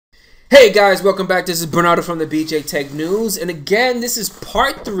Hey guys, welcome back. This is Bernardo from the BJ Tech News, and again, this is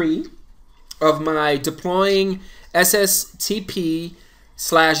part 3 of my deploying SSTP /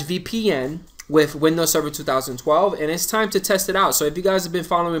 VPN with Windows Server 2012, and it's time to test it out. So if you guys have been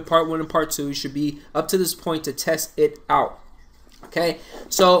following part 1 and part 2, you should be up to this point to test it out. Okay,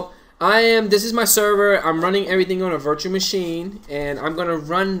 so this is my server. I'm running everything on a virtual machine, and I'm gonna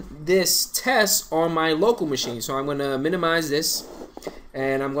run this test on my local machine. So I'm gonna minimize this,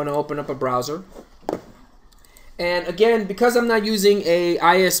 and I'm going to open up a browser. And again, because I'm not using a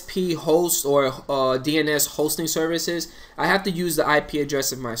ISP host or DNS hosting services, I have to use the IP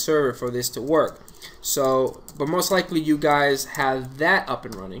address of my server for this to work. So, but most likely you guys have that up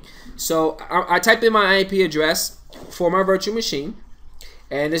and running. So I type in my IP address for my virtual machine,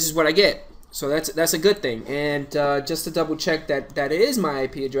 and this is what I get. So that's a good thing. And just to double check that it is my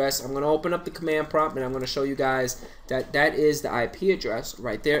IP address, I'm going to open up the command prompt, and I'm going to show you guys that is the IP address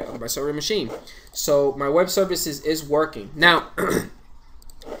right there of my server machine. So my web services is working. Now,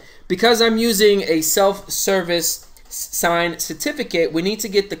 because I'm using a self-service signed certificate, we need to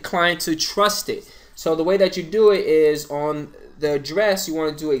get the client to trust it. So the way that you do it is on the address, you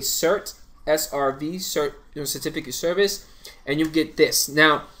want to do a cert, SRV, cert, certificate service, and you get this.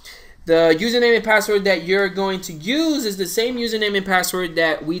 Now, the username and password that you're going to use is the same username and password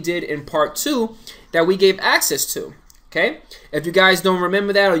that we did in part 2 that we gave access to. Okay? If you guys don't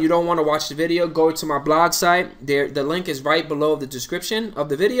remember that or you don't want to watch the video, go to my blog site. The link is right below the description of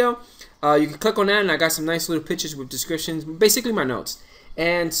the video. You can click on that, and I got some nice little pictures with descriptions, basically my notes.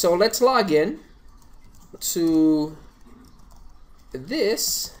 And so let's log in to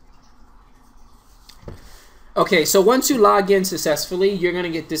this. Okay, so once you log in successfully, you're going to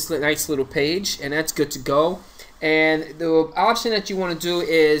get this nice little page, and that's good to go. And the option that you want to do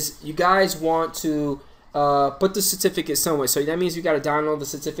is you guys want to put the certificate somewhere. So that means you got to download the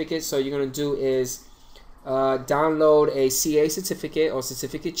certificate. So you're going to do is download a CA certificate or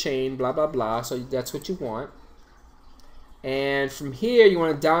certificate chain, blah, blah, blah. So that's what you want. And from here, you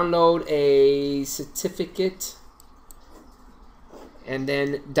want to download a certificate, and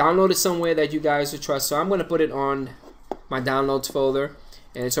then download it somewhere that you guys would trust. So I'm going to put it on my downloads folder,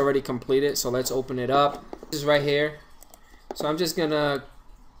 and it's already completed. So let's open it up. This is right here. So I'm just going to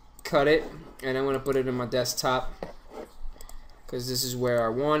cut it, and I'm going to put it in my desktop because this is where I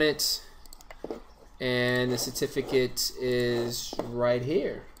want it. And the certificate is right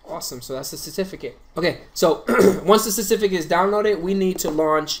here. Awesome. So that's the certificate. Okay, so once the certificate is downloaded, we need to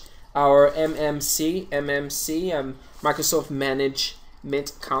launch our MMC, Microsoft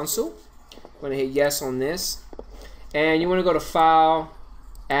Management Console. I'm going to hit yes on this. And you want to go to File,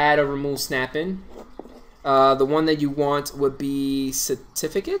 Add or Remove Snapping. The one that you want would be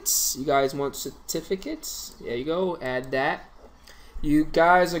certificates. You guys want certificates. There you go. Add that. You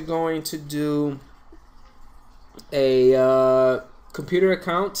guys are going to do a computer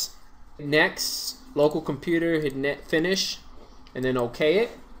account. Next, local computer, hit finish, and then OK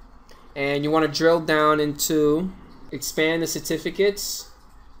it. And you want to drill down into expand the certificates,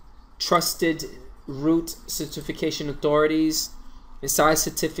 trusted root certification authorities, inside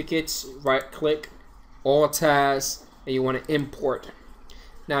certificates, right click, all tasks, and you want to import.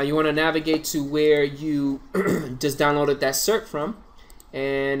 Now you want to navigate to where you just downloaded that cert from,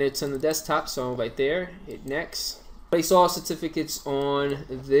 and it's on the desktop, so right there, hit next. Place all certificates on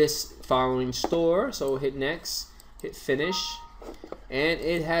this following store, so hit next, hit finish. And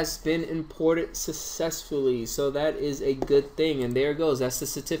it has been imported successfully, so that is a good thing. And there it goes. That's the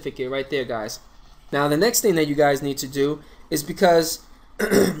certificate right there, guys. Now the next thing that you guys need to do is because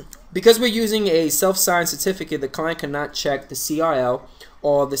we're using a self-signed certificate, the client cannot check the CRL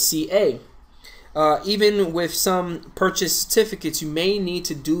or the CA. Even with some purchase certificates, you may need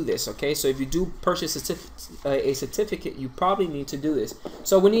to do this. Okay, so if you do purchase a certificate, you probably need to do this.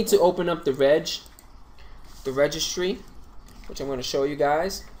 So we need to open up the registry, which I'm going to show you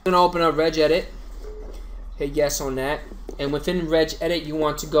guys. I'm going to open up regedit, hit yes on that, and within regedit you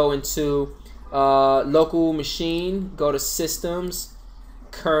want to go into local machine, go to systems,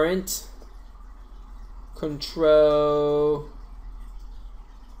 current, control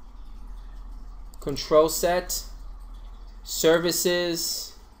set,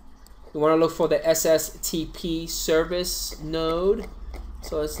 services. You want to look for the SSTP service node,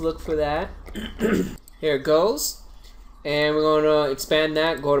 so let's look for that. Here it goes. And we're going to expand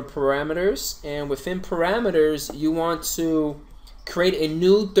that, go to parameters, and within parameters you want to create a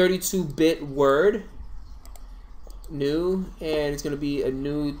new 32-bit word, new, and it's going to be a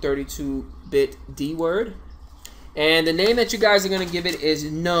new 32-bit D word, and the name that you guys are going to give it is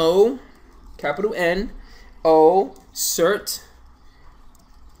no, capital N, O, cert,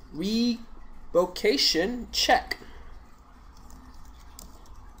 revocation check.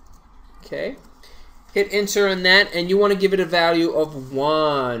 Okay. Hit enter on that, and you want to give it a value of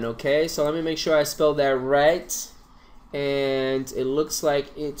 1. Okay, so let me make sure I spelled that right. And it looks like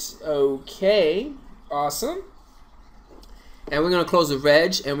it's okay. Awesome. And we're going to close the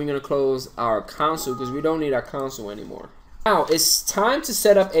reg, and we're going to close our console because we don't need our console anymore. Now, it's time to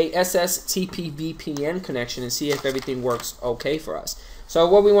set up a SSTP VPN connection and see if everything works okay for us. So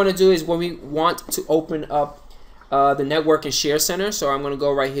what we want to do is when we want to open up the network and share center, so I'm going to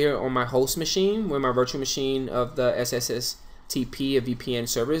go right here on my host machine where my virtual machine of the SSTP of VPN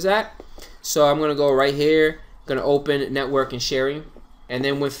server is at. So I'm going to go right here, going to open network and sharing, and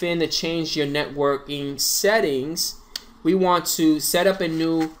then within the change your networking settings, we want to set up a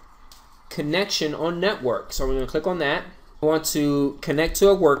new connection on network. So we're going to click on that. We want to connect to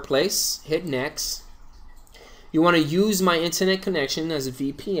a workplace, hit next. You want to use my internet connection as a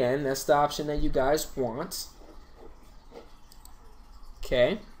VPN. That's the option that you guys want.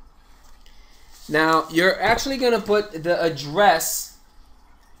 Okay. Now you're actually going to put the address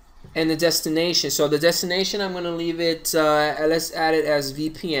and the destination. So the destination, I'm going to leave it, let's add it as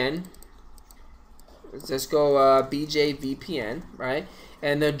VPN. Let's go BJ VPN, right?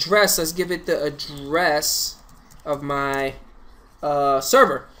 And the address, let's give it the address of my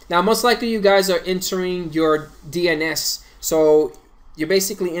server. Now most likely you guys are entering your DNS. So you're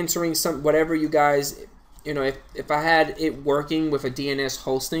basically entering whatever you guys, you know, if I had it working with a DNS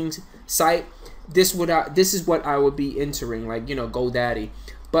hosting site, this is what I would be entering, like, you know, GoDaddy.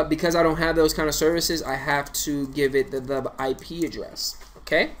 But because I don't have those kind of services, I have to give it the IP address.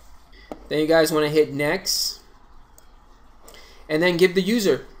 Okay. Then you guys want to hit next, and then give the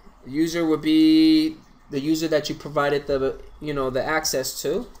user. The user would be the user that you provided the access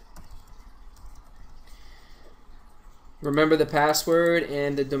to. Remember the password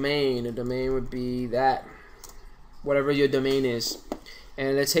and the domain. The domain would be that, whatever your domain is.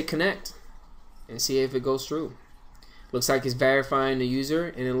 And let's hit connect and see if it goes through. Looks like it's verifying the user,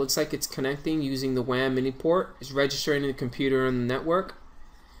 and it looks like it's connecting using the WAN mini port. It's registering the computer on the network,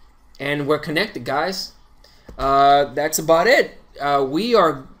 and we're connected, guys. That's about it. We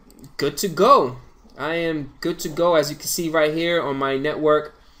are good to go. I am good to go. As you can see right here on my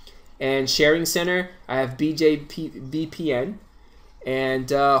network and sharing center, I have BJ VPN,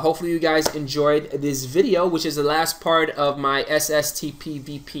 and hopefully you guys enjoyed this video, which is the last part of my SSTP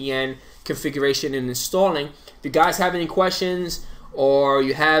VPN configuration and installing. If you guys have any questions or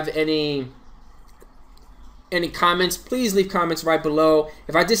you have any comments, please leave comments right below.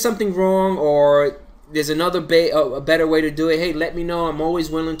 If I did something wrong or there's another a better way to do it, hey, let me know. I'm always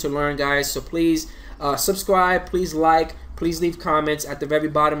willing to learn, guys. So please subscribe, please like, please leave comments. At the very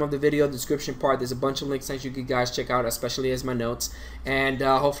bottom of the video description part, there's a bunch of links that you guys check out, especially as my notes. And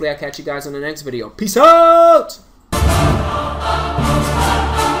hopefully I'll catch you guys on the next video. Peace out!